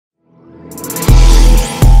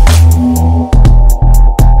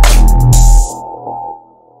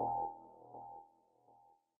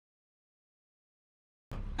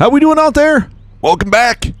How we doing out there? Welcome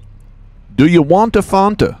back. Do you want a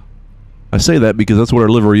Fanta? I say that because that's what our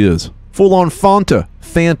livery is. Full on Fanta.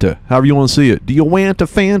 Fanta. However you want to see it. Do you want a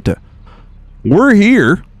Fanta? We're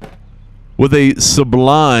here with a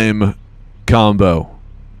sublime combo.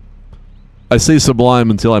 I say sublime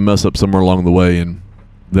until I mess up somewhere along the way and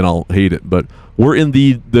then I'll hate it. But we're in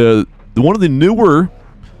the one of the newer,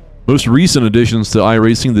 most recent additions to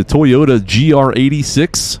iRacing, the Toyota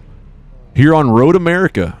GR86 here on Road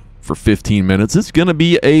America for 15 minutes. It's going to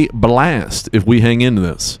be a blast if we hang into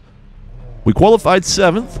this. We qualified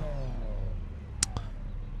 7th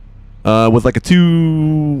with like a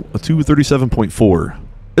 237.4.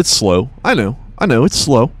 It's slow. I know, it's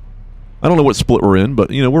slow. I don't know what split we're in,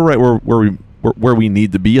 but you know, we're right where we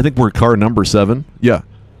need to be. I think we're car number 7. Yeah.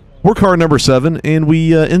 We're car number 7, and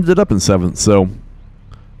we ended up in 7th. So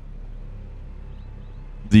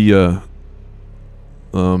the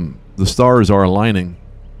stars are aligning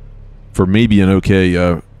for maybe an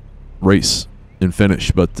okay race and finish.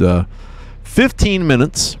 But 15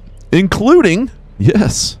 minutes, including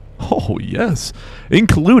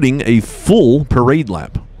including a full parade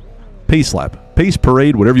lap, pace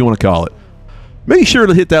parade, whatever you want to call it. Make sure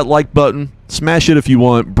to hit that like button, smash it if you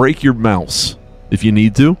want, break your mouse if you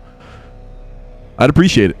need to. I'd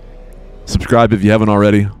appreciate it. Subscribe if you haven't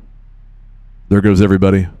already. There goes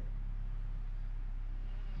everybody.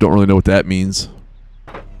 Don't really know what that means.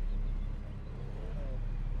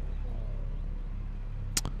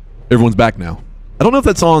 Everyone's back now. I don't know if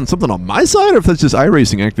that's on something on my side or if that's just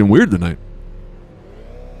iRacing acting weird tonight.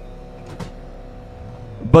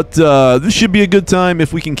 But this should be a good time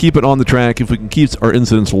if we can keep it on the track, if we can keep our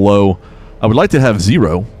incidents low. I would like to have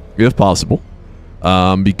 0, if possible,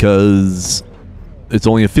 because it's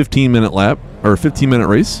only a 15-minute lap, or a 15-minute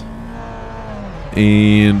race.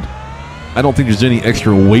 And I don't think there's any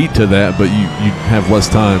extra weight to that, but you have less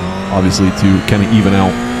time, obviously, to kind of even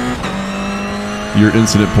out your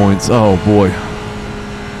incident points. Oh, boy.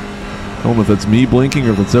 I don't know if that's me blinking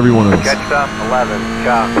or if it's everyone else. Catch up, 11,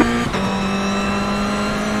 chop.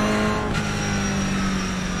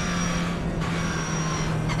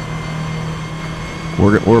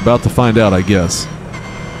 We're about to find out, I guess.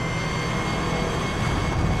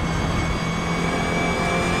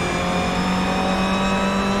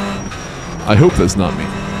 I hope that's not me.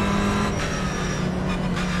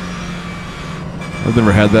 I've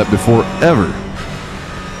never had that before, ever,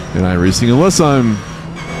 in iRacing, unless I'm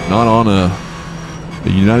not on a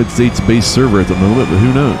United States-based server at the moment, but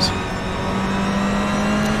who knows?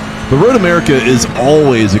 But Road America is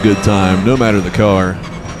always a good time, no matter the car.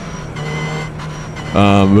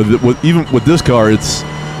 Even with this car, it's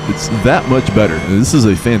that much better. And this is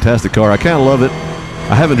a fantastic car. I kind of love it.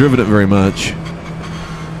 I haven't driven it very much.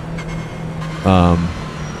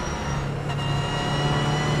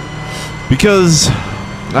 Because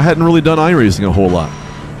I hadn't really done iRacing a whole lot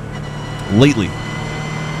lately.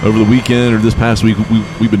 Over the weekend or this past week,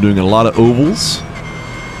 we've been doing a lot of ovals.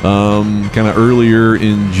 Kind of earlier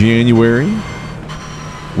in January,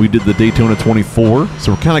 we did the Daytona 24,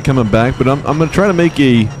 so we're kind of coming back. But I'm going to try to make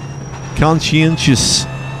a conscientious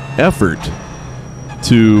effort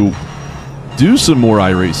to do some more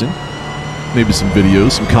iRacing, maybe some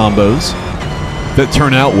videos, some combos that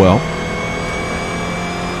turn out well.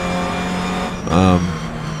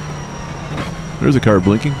 There's a car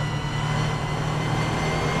blinking.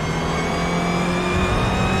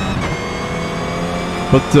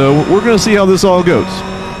 But we're going to see how this all goes.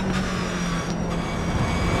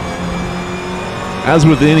 As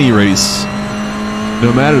with any race,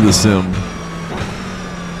 no matter the sim,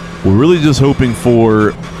 we're really just hoping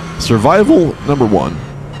for survival, number 1,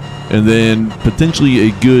 and then potentially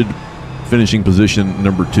a good finishing position,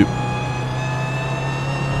 number 2.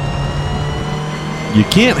 You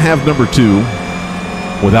can't have number 2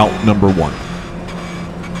 without number 1.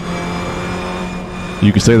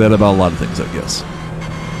 You can say that about a lot of things, I guess.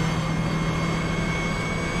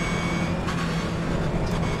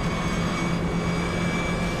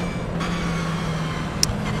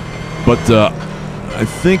 But I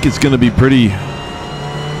think it's going to be pretty.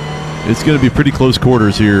 It's going to be pretty close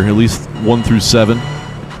quarters here, at least 1 through 7.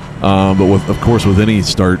 But of course, with any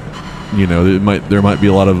start, you know, there might be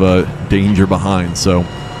a lot of danger behind. So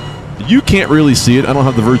you can't really see it. I don't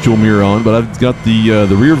have the virtual mirror on, but I've got the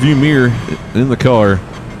rear view mirror in the car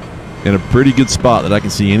in a pretty good spot that I can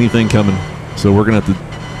see anything coming. So we're going to have to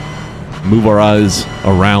move our eyes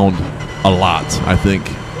around a lot, I think,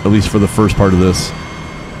 at least for the first part of this.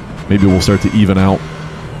 Maybe we'll start to even out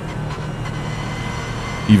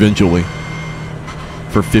eventually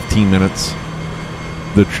for 15 minutes.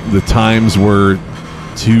 The times were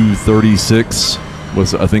 2:36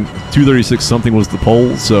 Was, I think 236 something was the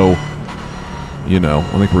pole, so you know,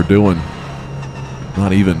 I think we're doing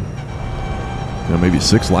not even, you know, maybe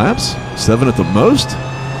 6 laps, 7 at the most.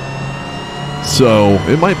 So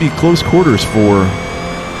it might be close quarters for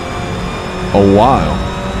a while.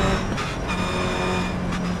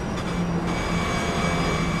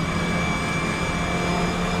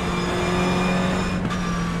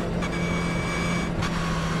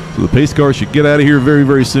 So the pace car should get out of here very,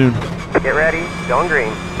 very soon. Get ready, going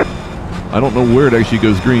green. I don't know where it actually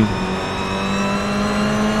goes green.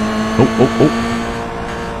 Oh.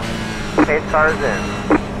 Pace car's in.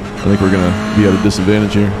 I think we're going to be at a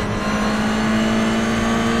disadvantage here.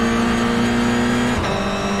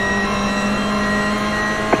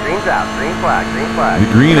 Green's out, green flag, green flag.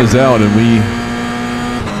 The green is out, and we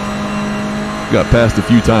got passed a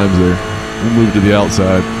few times there. We'll move to the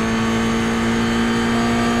outside.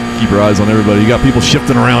 Keep your eyes on everybody. You got people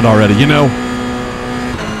shifting around already. You know,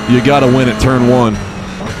 you got to win at turn 1.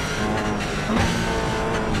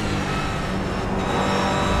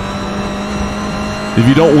 If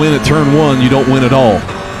you don't win at turn 1, you don't win at all.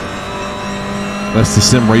 That's the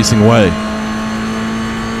sim racing way.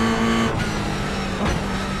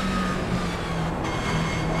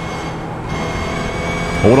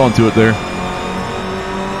 Hold on to it there.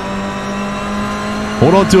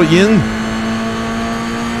 Hold on to it, Yin.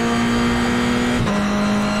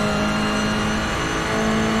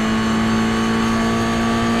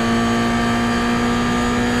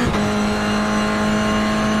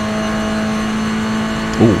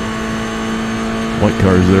 Oh, white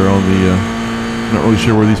cars there on the, not really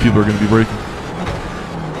sure where these people are going to be braking.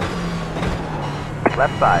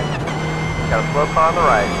 Left side. Got a slow car on the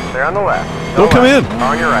right. They're on the left. Don't come in.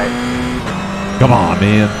 On your right. Come on,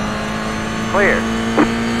 man. Clear.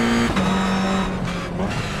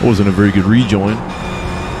 That wasn't a very good rejoin.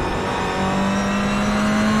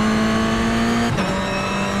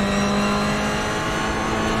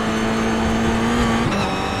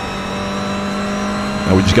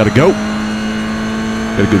 Now we just got to go.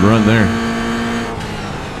 Got a good run there.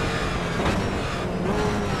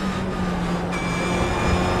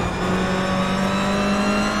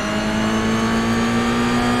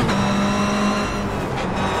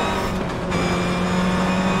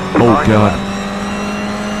 Oh, God.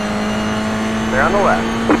 They're on the left.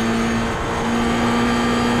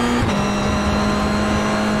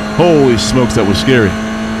 Holy smokes, that was scary.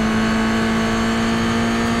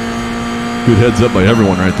 Good heads up by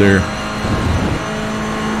everyone right there.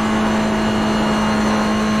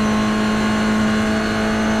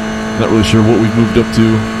 Not really sure what we've moved up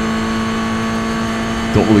to.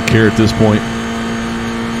 Don't really care at this point.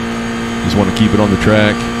 Just want to keep it on the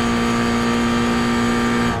track.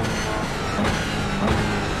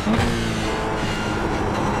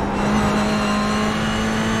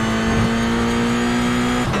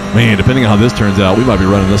 Man, depending on how this turns out, we might be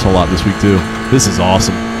running this a lot this week too. This is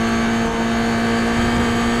awesome.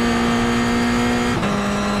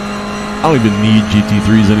 I don't even need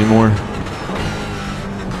GT3s anymore.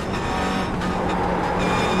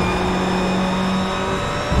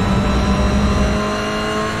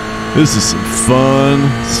 This is some fun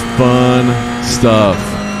stuff.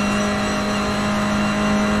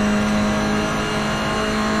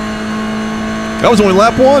 That was only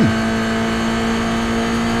lap 1.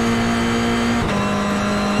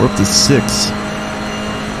 We're up to 6.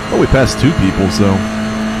 Oh, we passed 2 people, so.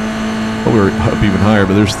 Oh, we were up even higher,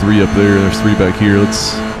 but there's 3 up there. There's 3 back here.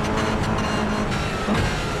 Let's.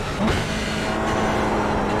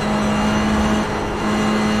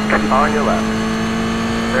 On your left.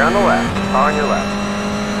 They're on the left. On your left.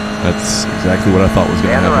 That's exactly what I thought was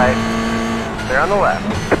going to happen. On the right. They're on the left.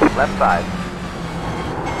 Left side.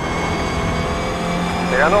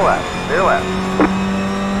 They're on the left. They're left.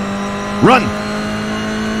 Run!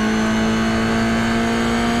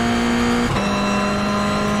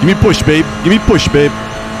 Give me push, babe. Give me push, babe.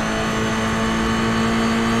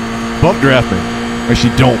 Bump draft me.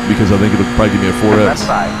 Actually, don't, because I think it'll probably give me a 4X. Left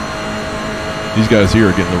side. These guys here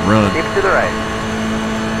are getting the run. Keep it to the right.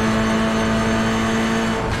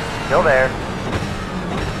 Still there.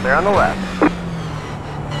 They're on the left.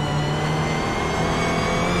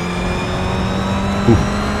 Ooh.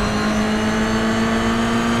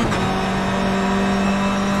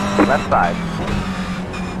 Left side.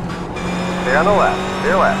 They're on the left.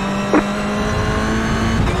 They're left.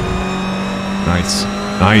 Nice.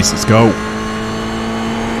 Nice. Let's go.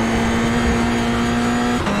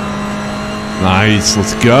 Nice.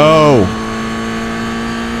 Let's go.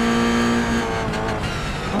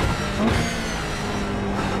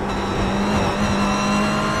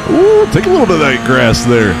 Ooh, take a little bit of that grass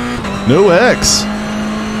there. No X.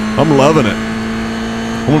 I'm loving it.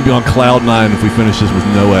 I'm going to be on cloud 9 if we finish this with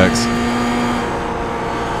no X.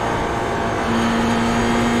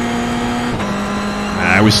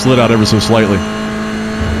 Ah, we slid out ever so slightly.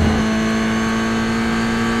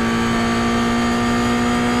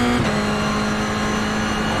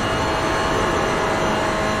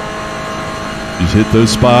 Just hit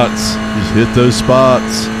those spots. Just hit those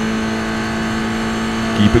spots.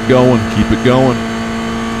 Keep it going. Keep it going.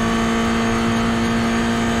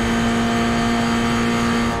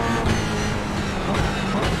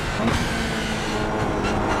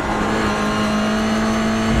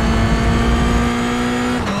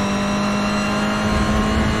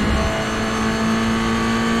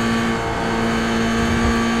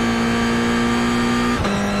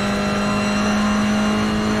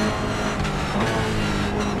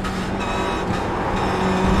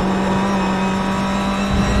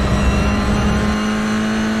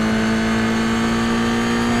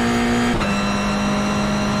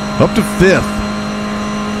 Up to 5th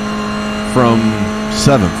from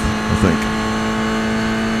 7th, I think.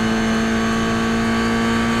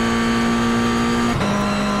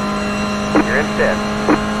 You're in 5th.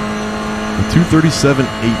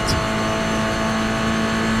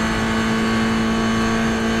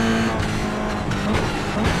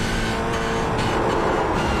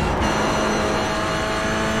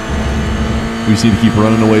 We just need to keep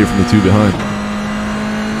running away from the two behind.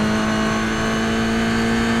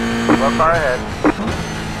 One car ahead.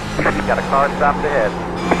 Got a car stopped ahead.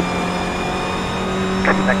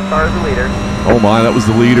 Next car is the leader. Oh my, that was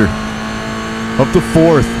the leader. Up to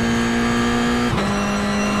 4th.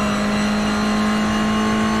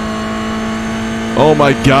 Oh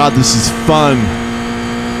my god, this is fun.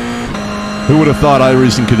 Who would have thought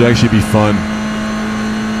iRacing could actually be fun?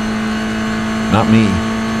 Not me.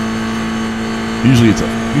 Usually it's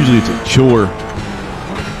a chore.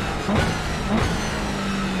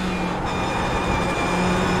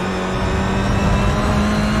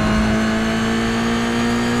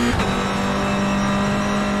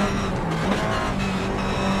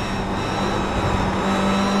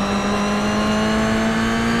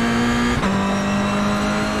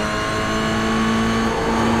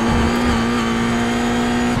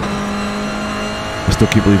 I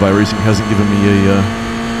still can't believe iRacing hasn't given me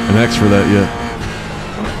an X for that yet.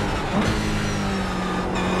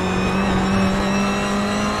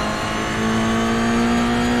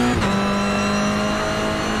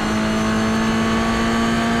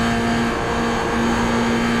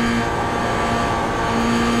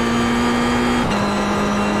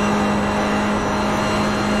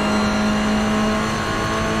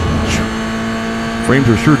 Frames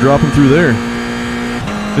are sure dropping through there.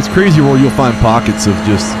 It's crazy where you'll find pockets of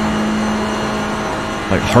just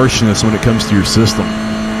like harshness when it comes to your system.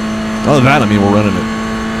 Other than that, I mean, we're running at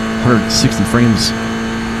 160 frames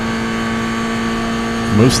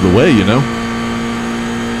most of the way, you know.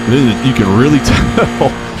 And then you can really tell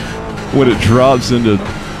when it drops like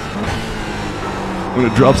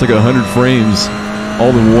 100 frames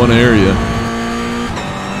all in one area.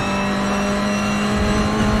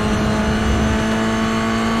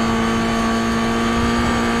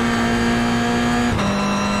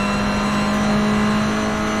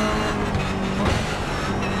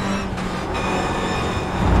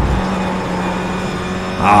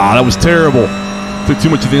 Ah, that was terrible. Took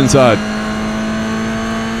too much of the inside.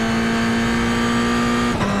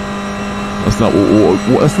 That's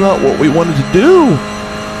not what we wanted to do.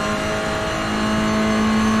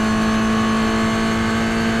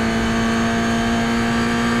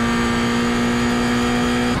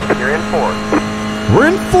 You're in 4th. We're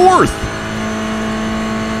in 4th.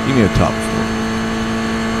 Give me a top 4.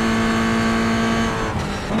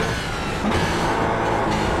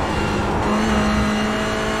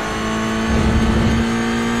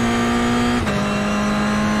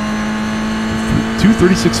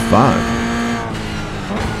 $236.5.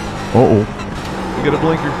 Uh-oh. We got a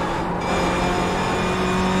blinker.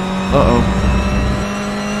 Uh-oh.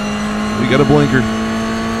 We got a blinker.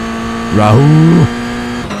 Raul.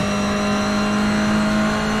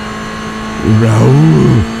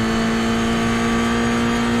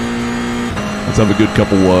 Let's have a good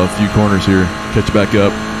few corners here. Catch back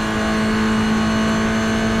up.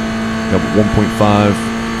 Got 1.5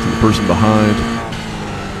 to the person behind.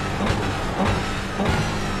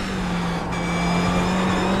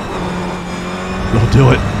 They'll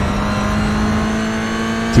do it.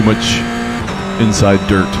 Too much inside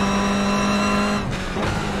dirt.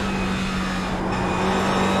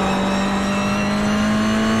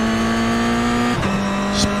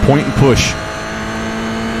 Just point and push.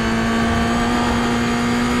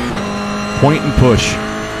 Point and push.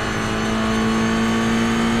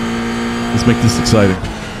 Let's make this exciting.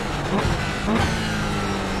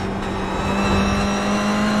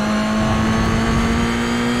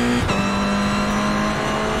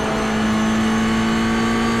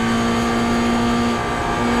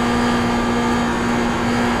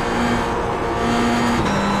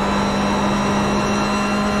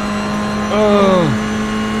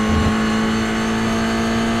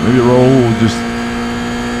 Maybe Roll will just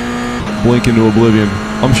blink into oblivion.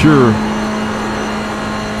 I'm sure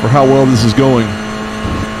for how well this is going,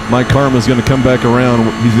 my karma's going to come back around.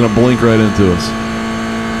 He's going to blink right into us.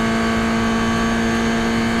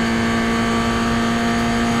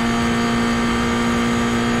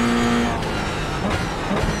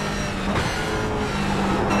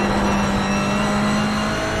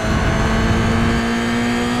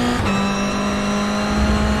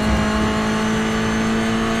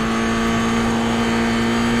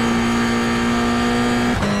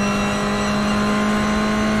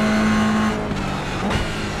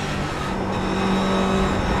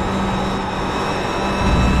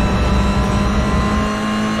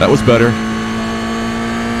 That was better.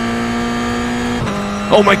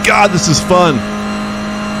 Oh my God, this is fun.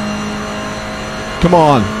 Come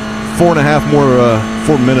on. 4.5 more,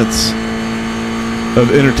 4 minutes of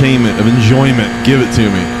entertainment, of enjoyment. Give it to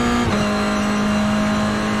me.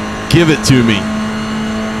 Give it to me.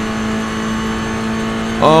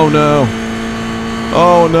 Oh no.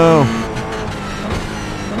 Oh no.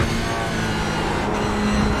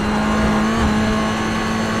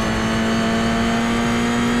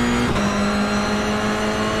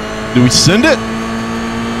 Do we send it?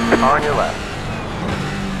 Car on your left.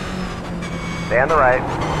 Stay on the right.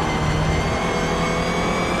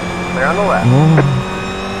 Clear on the left.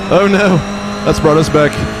 Oh no. That's brought us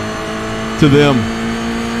back to them.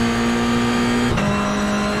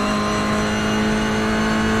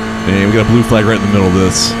 And we got a blue flag right in the middle of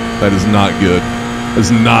this. That is not good. That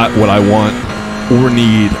is not what I want or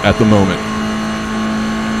need at the moment.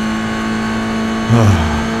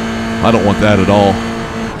 I don't want that at all.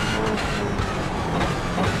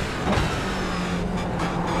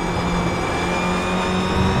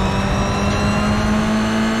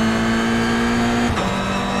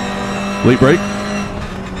 Late break.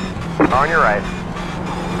 On your right.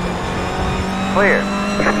 Clear.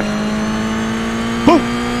 Boom!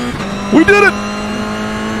 We did it!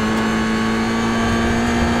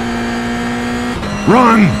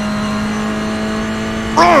 Run!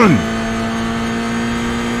 Run!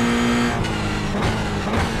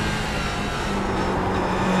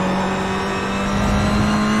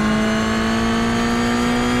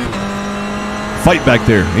 Fight back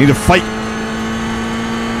there. I need to fight.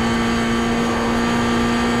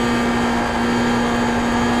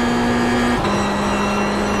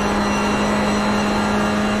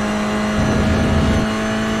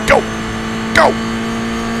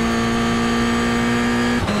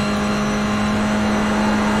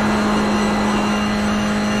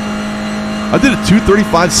 I did a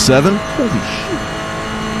 2:35.7. Holy shit.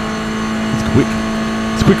 It's quick.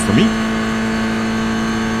 It's quick for me.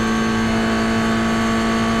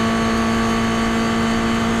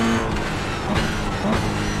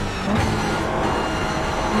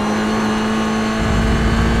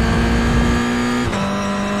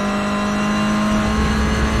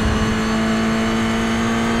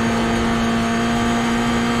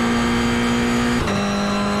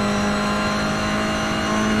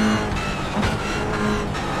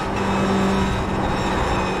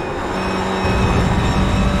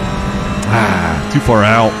 Too far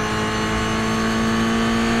out.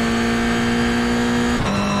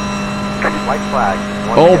 White flag.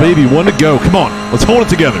 Oh, baby, one to go. Come on. Let's hold it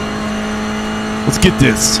together. Let's get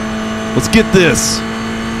this. Let's get this.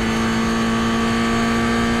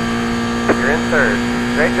 You're in third.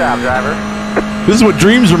 Great job, driver. This is what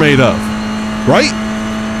dreams are made of. Right?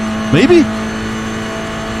 Maybe?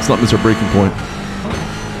 Let's not miss our breaking point.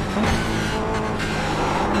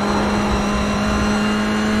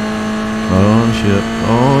 Oh shit,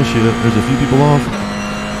 oh shit, there's a few people off.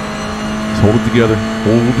 Just hold it together,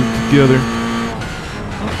 hold it together.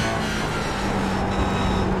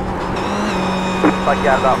 Looks like you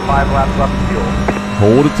got about 5 laps left of fuel.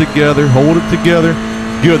 Hold it together, hold it together.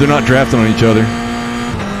 Good, they're not drafting on each other.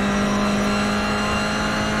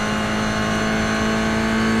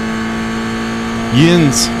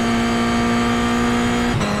 Yins.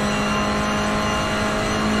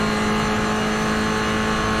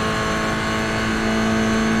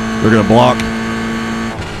 They're going to block.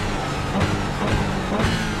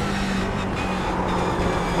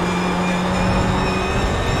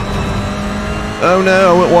 Oh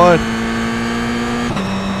no, it went wide.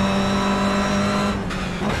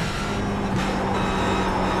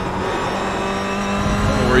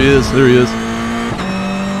 he is. There he is.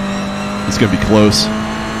 It's going to be close.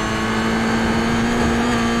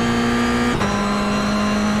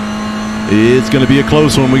 It's going to be a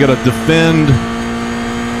close one. We got to defend.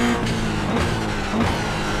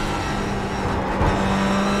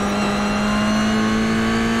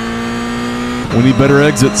 We need better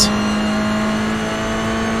exits.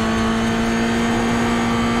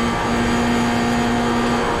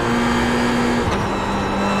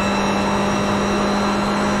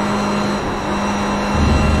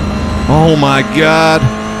 Oh my God.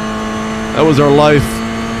 That was our life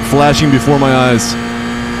flashing before my eyes.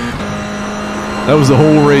 That was the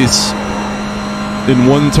whole race in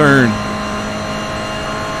one turn.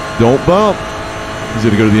 Don't bump. He's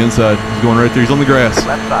going to go to the inside. He's going right there. He's on the grass.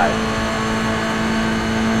 Left side.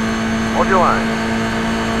 Hold your line.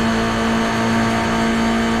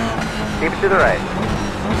 Keep it to the right.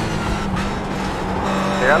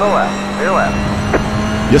 Clear on the left. Clear left.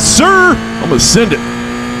 Yes, sir. I'm going to send it.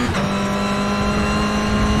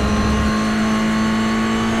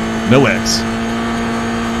 No X.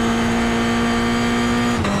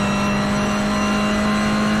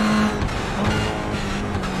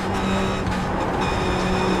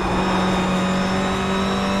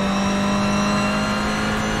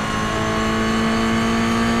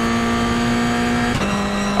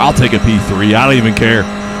 I'll take a P3. I don't even care.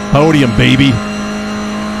 Podium, baby.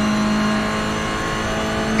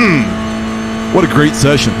 What a great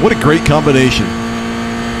session. What a great combination.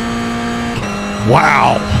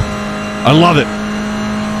 Wow. I love it.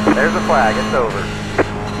 There's the flag. It's over.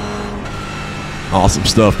 Awesome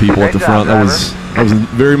stuff, people Great at the job, front. That was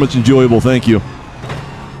very much enjoyable. Thank you.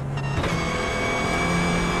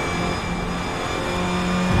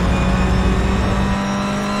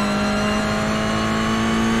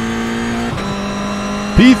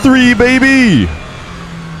 P3, baby.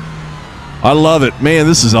 I love it. Man,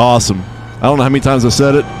 this is awesome. I don't know how many times I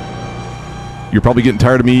said it. You're probably getting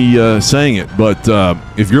tired of me saying it, but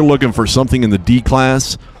if you're looking for something in the D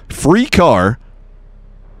class, free car,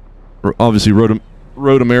 obviously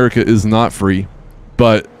Road America is not free,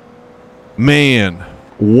 but man,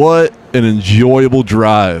 what an enjoyable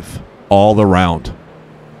drive all around.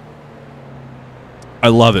 I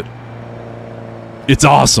love it. It's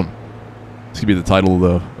awesome. This could be the title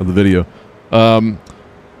of the video.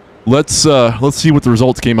 Let's see what the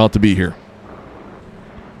results came out to be here.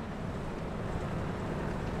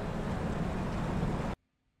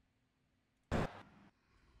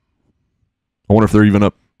 I wonder if they're even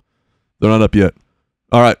up. They're not up yet.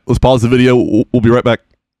 All right, let's pause the video. We'll be right back.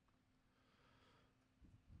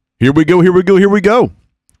 Here we go, here we go, here we go.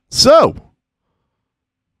 So,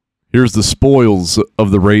 here's the spoils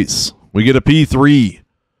of the race. We get a P3.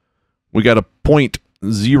 We got a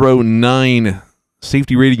 0.09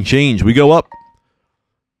 safety rating change. We go up.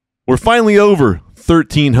 We're finally over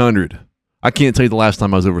 1,300. I can't tell you the last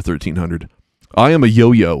time I was over 1,300. I am a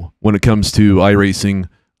yo-yo when it comes to iRacing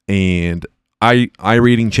and I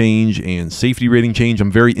rating change and safety rating change.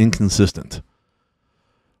 I'm very inconsistent.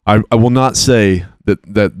 I will not say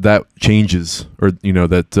that changes, or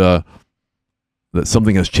that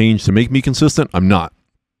something has changed to make me consistent. I'm not.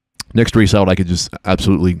 Next race out, I could just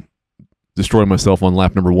absolutely destroy myself on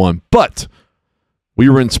lap number 1. But we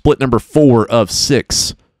were in split number 4 of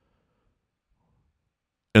 6,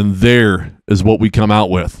 and there is what we come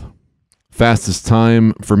out with. Fastest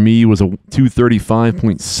time for me was a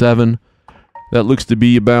 2:35.7. That looks to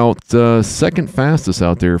be about second fastest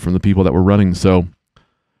out there from the people that were running. So,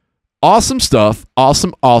 awesome stuff.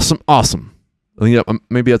 Awesome, awesome, awesome. I think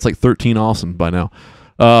maybe that's like 13 awesome by now.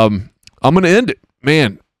 I'm going to end it.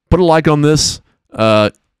 Man, put a like on this.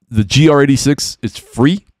 The GR86, it's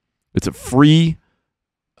free. It's a free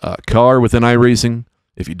car within iRacing.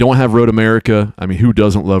 If you don't have Road America, I mean, who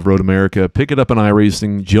doesn't love Road America? Pick it up in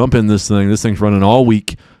iRacing. Jump in this thing. This thing's running all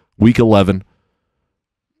week 11.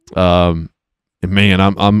 And man,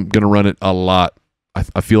 I'm gonna run it a lot.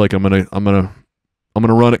 I feel like I'm gonna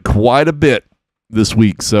run it quite a bit this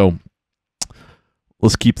week. So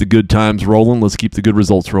let's keep the good times rolling. Let's keep the good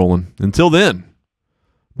results rolling. Until then,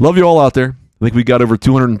 love you all out there. I think we got over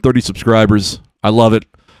 230 subscribers. I love it.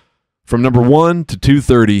 From number 1 to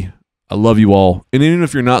 230, I love you all. And even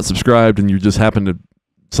if you're not subscribed and you just happen to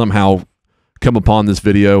somehow come upon this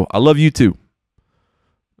video, I love you too.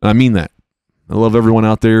 And I mean that. I love everyone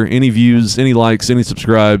out there. Any views, any likes, any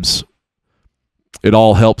subscribes, it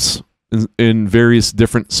all helps in various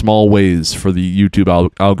different small ways for the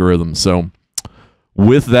YouTube algorithm. So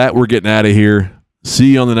with that, we're getting out of here.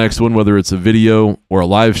 See you on the next one, whether it's a video or a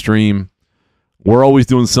live stream. We're always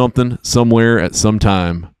doing something, somewhere, at some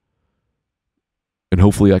time. And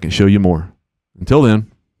hopefully I can show you more. Until then,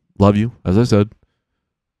 Love you, as I said,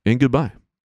 and goodbye.